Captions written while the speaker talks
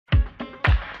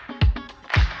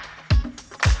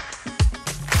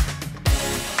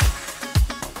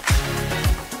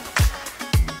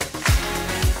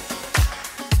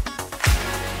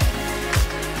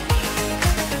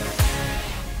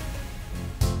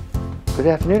Good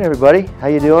afternoon, everybody. How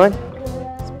you doing?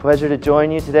 It's a pleasure to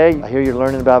join you today. I hear you're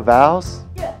learning about vowels.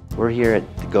 We're here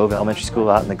at the Gove Elementary School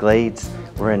out in the Glades.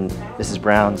 We're in Mrs.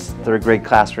 Brown's third grade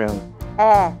classroom.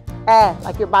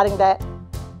 Like you're biting that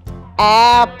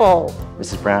apple.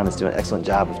 Mrs. Brown is doing an excellent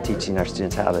job of teaching our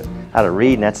students how to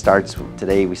read, and that starts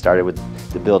today. We started with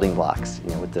the building blocks,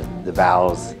 with the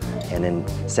vowels, and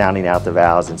then sounding out the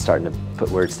vowels and starting to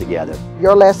put words together.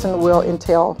 Your lesson will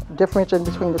entail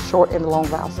differentiating between the short and the long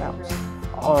vowel sounds.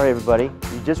 All right, everybody,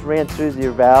 you just ran through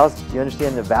your vowels. You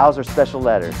understand the vowels are special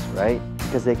letters, right?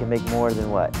 Because they can make more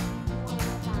than what?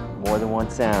 More than one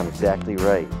sound, exactly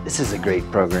right. This is a great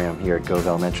program here at Gove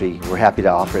Elementary. We're happy to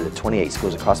offer it at 28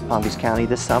 schools across Palm Beach County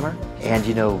this summer. And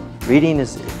reading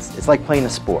it's like playing a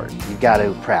sport. You've got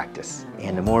to practice.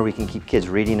 And the more we can keep kids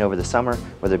reading over the summer,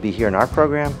 whether it be here in our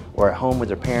program or at home with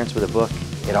their parents with a book,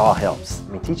 it all helps.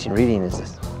 I mean, teaching reading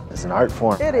is an art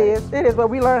form. It is, but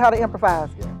we learn how to improvise.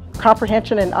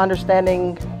 Comprehension and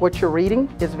understanding what you're reading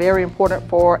is very important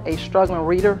for a struggling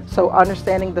reader. So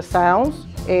understanding the sounds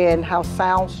and how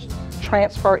sounds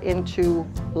transfer into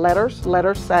letters,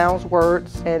 sounds,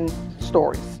 words, and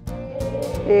stories.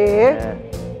 Yeah.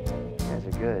 You guys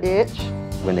are good. Itch.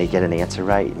 When they get an answer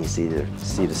right and you see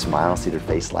the smile, see their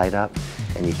face light up,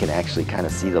 and you can actually kind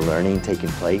of see the learning taking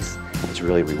place, it's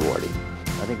really rewarding.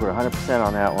 I think we're 100%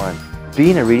 on that one.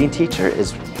 Being a reading teacher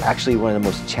is actually one of the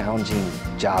most challenging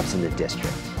jobs in the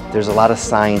district. There's a lot of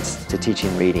science to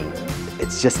teaching reading.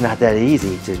 It's just not that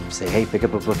easy to say, hey, pick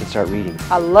up a book and start reading.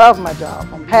 I love my job.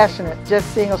 I'm passionate. Just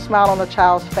seeing a smile on a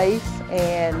child's face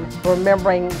and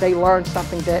remembering they learned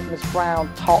something that Ms.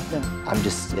 Brown taught them. I'm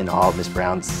just in awe of Ms.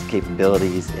 Brown's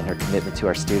capabilities and her commitment to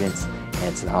our students, and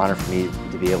it's an honor for me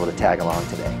to be able to tag along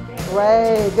today.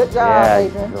 Ray, good job,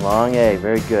 Adrian. The long A,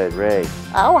 very good, Ray.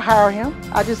 I will hire him.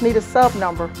 I just need a sub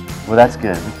number. Well, that's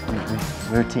good.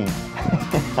 We're a team.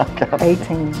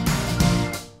 18.